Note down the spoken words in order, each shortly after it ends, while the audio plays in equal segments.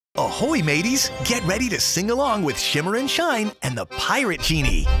Ahoy, mateys! Get ready to sing along with Shimmer and Shine and the Pirate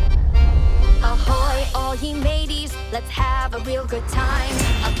Genie. Ahoy, all ye mateys, let's have a real good time.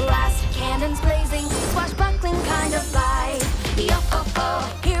 A blast, cannons blazing, swashbuckling kind of life. Yo-ho-ho,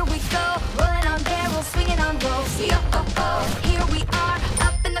 here we go, rolling on barrels, swinging on ropes. Yo-ho-ho, here we are,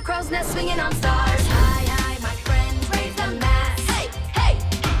 up in the crow's nest, swinging on stars. Aye, aye, my friends, raise the mast. Hey, hey,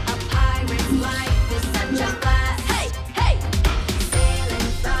 a pirate's life is such a blast. Hey, hey, sailing,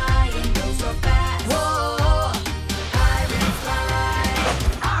 flying, go so fast. Whoa, pirate's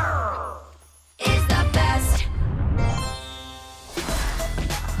life. Arrrrh. Is the best.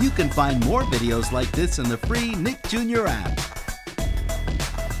 You can find more videos like this in the free Nick Jr. app.